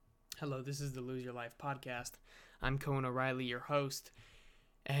Hello, this is the Lose Your Life podcast. I'm Cowen O'Riley, your host,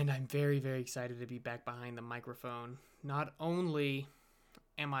 and I'm very, very excited to be back behind the microphone. Not only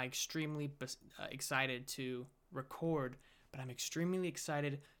am I extremely excited to record, but I'm extremely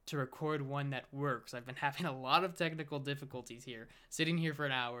excited to record one that works. I've been having a lot of technical difficulties here, sitting here for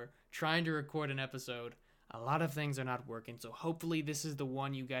an hour, trying to record an episode. A lot of things are not working, so hopefully this is the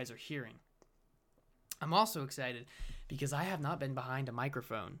one you guys are hearing. I'm also excited because I have not been behind a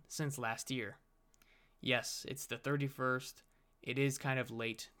microphone since last year. Yes, it's the 31st. It is kind of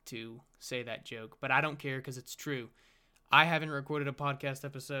late to say that joke, but I don't care because it's true. I haven't recorded a podcast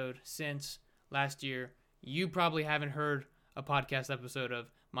episode since last year. You probably haven't heard a podcast episode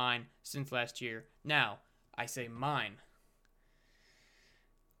of mine since last year. Now, I say mine.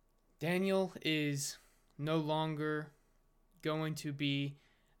 Daniel is no longer going to be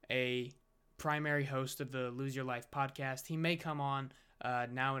a primary host of the Lose Your Life podcast. He may come on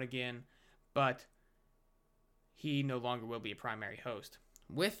now and again, but he no longer will be a primary host.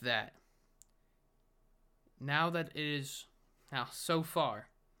 With that, now that it is so far,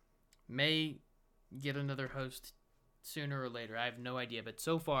 may get another host sooner or later. I have no idea, but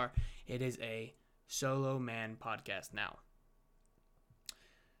so far it is a solo man podcast now,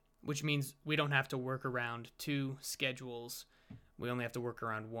 which means we don't have to work around two schedules. We only have to work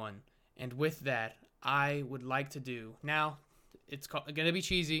around one. And with that, I would like to do, now, it's going to be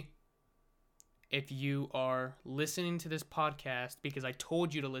cheesy. If you are listening to this podcast because I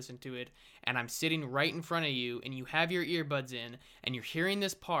told you to listen to it, and I'm sitting right in front of you, and you have your earbuds in, and you're hearing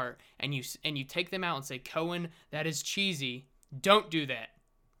this part, and you take them out and say, Cohen, that is cheesy, don't do that.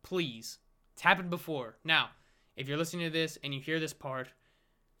 Please. It's happened before. Now, if you're listening to this and you hear this part,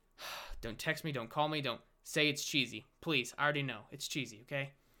 don't text me, don't call me, don't say it's cheesy. Please, I already know. It's cheesy,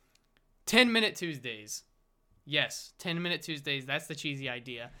 okay? 10-minute Tuesdays. Yes, 10-minute Tuesdays. That's the cheesy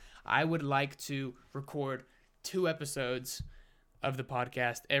idea. I would like to record 2 episodes of the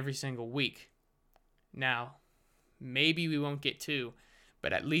podcast every single week. Now, maybe we won't get 2,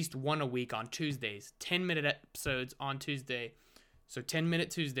 but at least 1 a week on Tuesdays. 10-minute episodes on Tuesday. So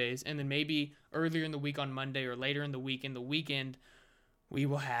 10-minute Tuesdays, and then maybe earlier in the week on Monday or later in the week, in the weekend, we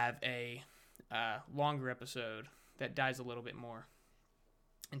will have a longer episode that dives a little bit more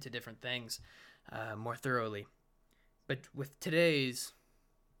into different things more thoroughly. But with today's,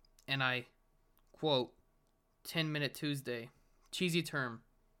 and I quote, 10-minute Tuesday, cheesy term,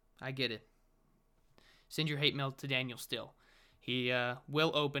 I get it. Send your hate mail to Daniel still. He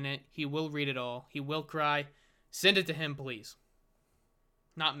will open it. He will read it all. He will cry. Send it to him, please.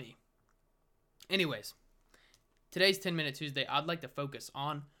 Not me. Anyways, today's 10-minute Tuesday, I'd like to focus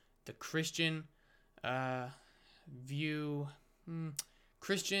on the Christian view,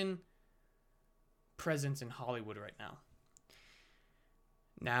 Christian presence in Hollywood right now.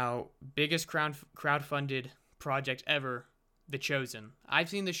 Now, biggest crowdfunded project ever, The Chosen. I've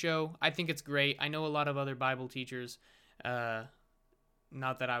seen the show. I think it's great. I know a lot of other Bible teachers. Not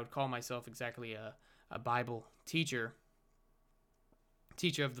that I would call myself exactly a Bible teacher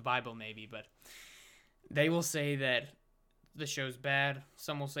of the Bible maybe, but they will say that the show's bad.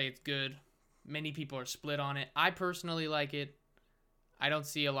 Some will say it's good. Many people are split on it. I personally like it. I don't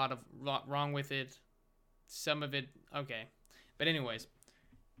see a lot wrong with it. Some of it, okay. But anyways,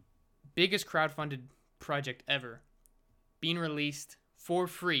 biggest crowdfunded project ever, being released for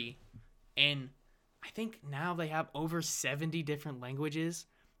free, and I think now they have over 70 different languages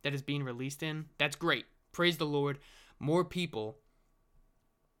that is being released in. That's great. Praise the Lord. More people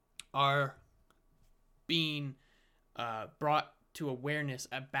are being brought to awareness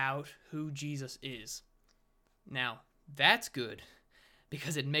about who Jesus is. Now, that's good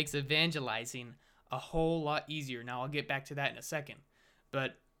because it makes evangelizing a whole lot easier. Now, I'll get back to that in a second.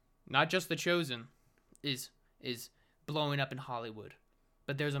 But not just The Chosen is blowing up in Hollywood,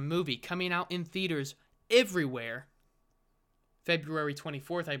 but there's a movie coming out in theaters everywhere, February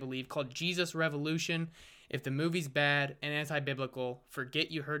 24th, I believe, called Jesus Revolution. If the movie's bad and anti-biblical, forget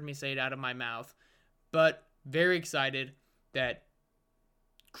you heard me say it out of my mouth. But very excited that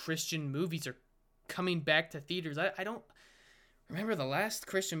Christian movies are coming back to theaters. I don't remember the last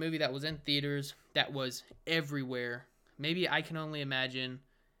Christian movie that was in theaters that was everywhere. Maybe I Can Only Imagine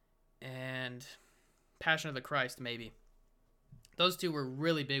and Passion of the Christ, maybe. Those two were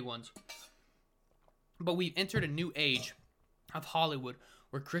really big ones. But we've entered a new age of Hollywood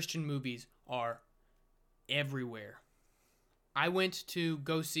where Christian movies are everywhere. I went to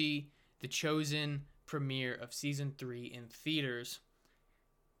go see The Chosen premiere of season 3 in theaters.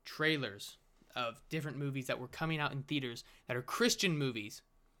 Trailers of different movies that were coming out in theaters that are Christian movies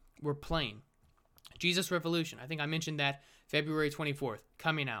were playing. Jesus Revolution, I think I mentioned that, February 24th,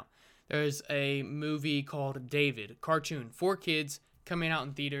 coming out. There's a movie called David, cartoon for kids, coming out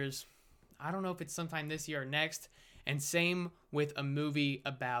in theaters. I don't know if it's sometime this year or next. And same with a movie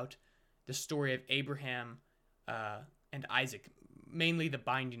about the story of Abraham and Isaac, mainly the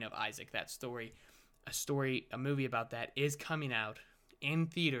binding of Isaac. That story, a movie about that is coming out in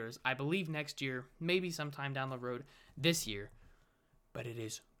theaters, I believe next year, maybe sometime down the road this year. But it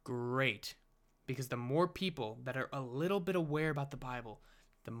is great because the more people that are a little bit aware about the Bible,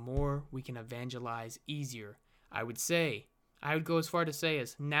 the more we can evangelize easier. I would go as far to say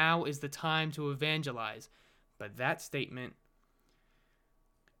as now is the time to evangelize. But that statement,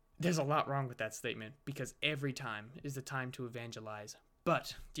 there's a lot wrong with that statement because every time is the time to evangelize.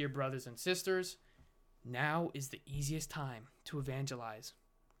 But, dear brothers and sisters, now is the easiest time to evangelize.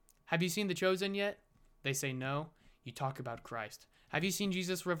 Have you seen The Chosen yet? They say no. You talk about Christ. Have you seen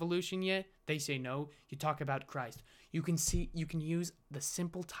Jesus Revolution yet? They say no. You talk about Christ. You can use the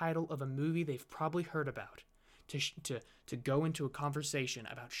simple title of a movie they've probably heard about to go into a conversation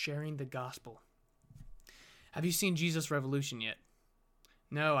about sharing the gospel. Have you seen Jesus Revolution yet?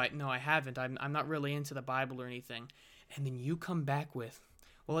 No, I haven't. I'm not really into the Bible or anything. And then you come back with,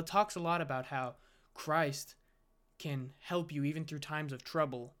 well, it talks a lot about how Christ can help you even through times of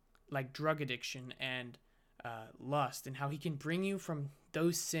trouble, like drug addiction and lust, and how he can bring you from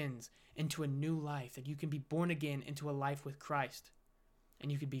those sins into a new life, that you can be born again into a life with Christ,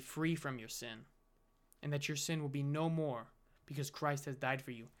 and you can be free from your sin, and that your sin will be no more because Christ has died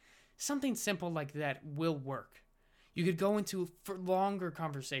for you. Something simple like that will work. You could go into for longer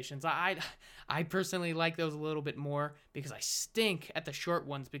conversations. I personally like those a little bit more because I stink at the short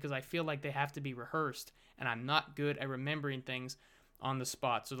ones because I feel like they have to be rehearsed, and I'm not good at remembering things on the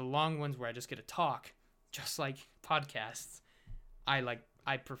spot. So the long ones where I just get to talk, just like podcasts,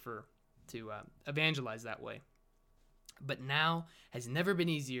 I prefer to evangelize that way. But now has never been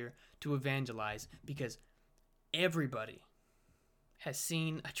easier to evangelize because everybody has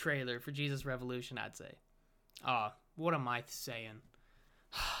seen a trailer for Jesus Revolution, I'd say. What am I saying?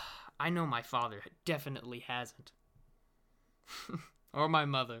 I know my father definitely hasn't. Or my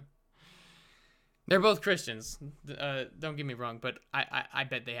mother. They're both Christians. Don't get me wrong, but I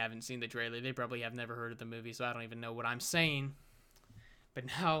bet they haven't seen the trailer. They probably have never heard of the movie, so I don't even know what I'm saying. But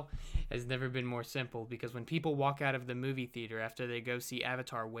now has never been more simple, because when people walk out of the movie theater after they go see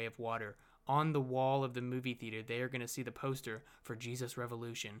Avatar: Way of Water, on the wall of the movie theater, they are going to see the poster for Jesus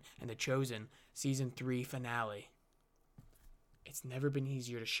Revolution and The Chosen Season 3 finale. It's never been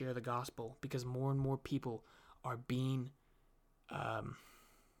easier to share the gospel because more and more people are being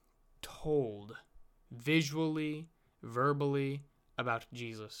told visually, verbally about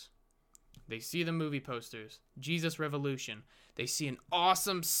Jesus. They see the movie posters, Jesus Revolution. They see an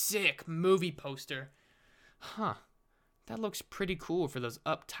awesome, sick movie poster. That looks pretty cool for those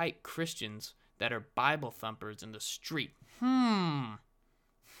uptight Christians that are Bible thumpers in the street. And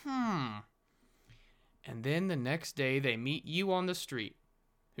then the next day they meet you on the street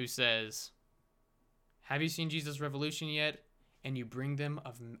who says, have you seen Jesus Revolution yet? And you bring them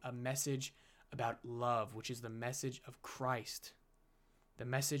a message about love, which is the message of Christ. The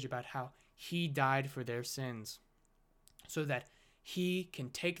message about how he died for their sins so that he can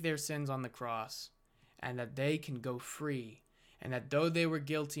take their sins on the cross and that they can go free. And that though they were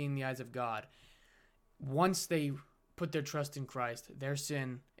guilty in the eyes of God, once they put their trust in Christ, their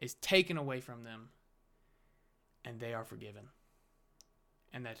sin is taken away from them and they are forgiven.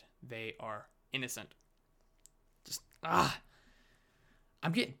 And that they are innocent.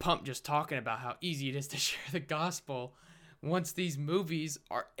 I'm getting pumped just talking about how easy it is to share the gospel once these movies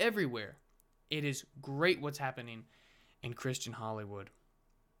are everywhere. It is great what's happening in Christian Hollywood.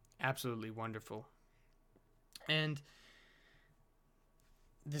 Absolutely wonderful. And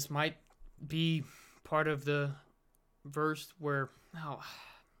this might be part of the verse where,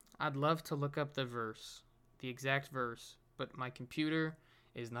 I'd love to look up the exact verse, but my computer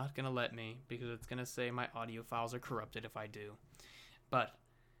is not going to let me because it's going to say my audio files are corrupted if I do. But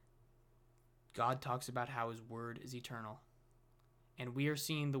God talks about how his word is eternal. And we are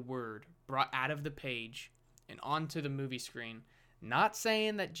seeing the word brought out of the page and onto the movie screen. Not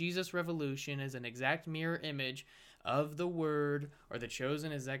saying that Jesus Revolution is an exact mirror image of the word or The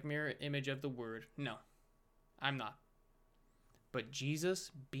Chosen is exact mirror image of the word. No, I'm not. But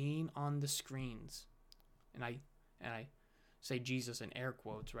Jesus being on the screens, and I say Jesus in air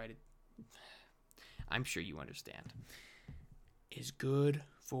quotes, right? I'm sure you understand. Is good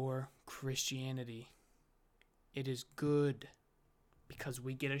for Christianity. It is good because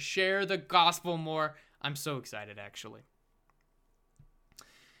we get to share the gospel more. I'm so excited, actually.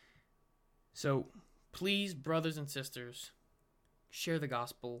 So please, brothers and sisters, share the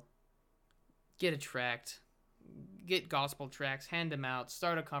gospel get a tract, get gospel tracts, hand them out,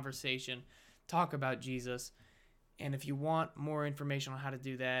 start a conversation, talk about Jesus. And if you want more information on how to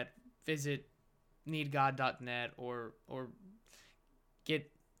do that, visit needgod.net or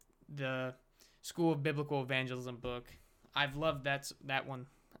get the School of Biblical Evangelism book. I've loved that one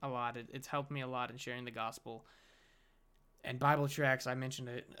a lot. It's helped me a lot in sharing the gospel. And Bible tracts, I mentioned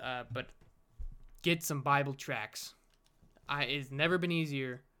it, but get some Bible tracts. It's never been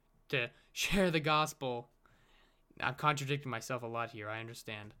easier to share the gospel. I'm contradicting myself a lot here, I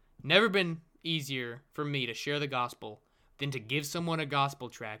understand. Never been easier for me to share the gospel than to give someone a gospel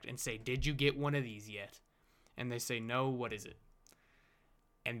tract and say, did you get one of these yet? And they say, no, what is it?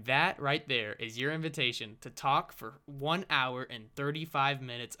 And that right there is your invitation to talk for 1 hour and 35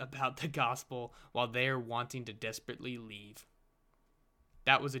 minutes about the gospel while they're wanting to desperately leave.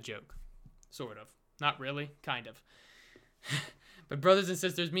 That was a joke. Sort of. Not really. Kind of. But brothers and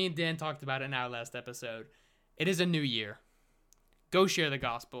sisters, me and Dan talked about it in our last episode. It is a new year. Go share the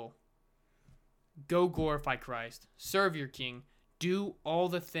gospel. Go glorify Christ. Serve your King. Do all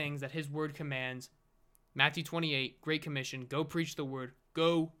the things that his word commands. Matthew 28, Great Commission. Go preach the word.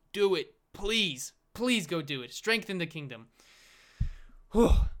 Go do it. Please. Please go do it. Strengthen the kingdom.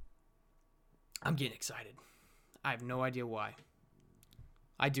 Whew. I'm getting excited. I have no idea why.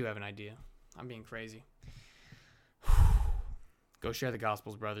 I do have an idea. I'm being crazy. Go share the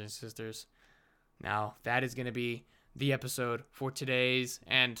gospels, brothers and sisters. Now, that is going to be the episode for today's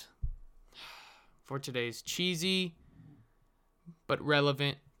cheesy but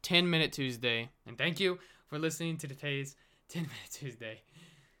relevant 10-Minute Tuesday. And thank you for listening to today's 10-Minute Tuesday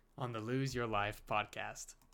on the Lose Your Life podcast.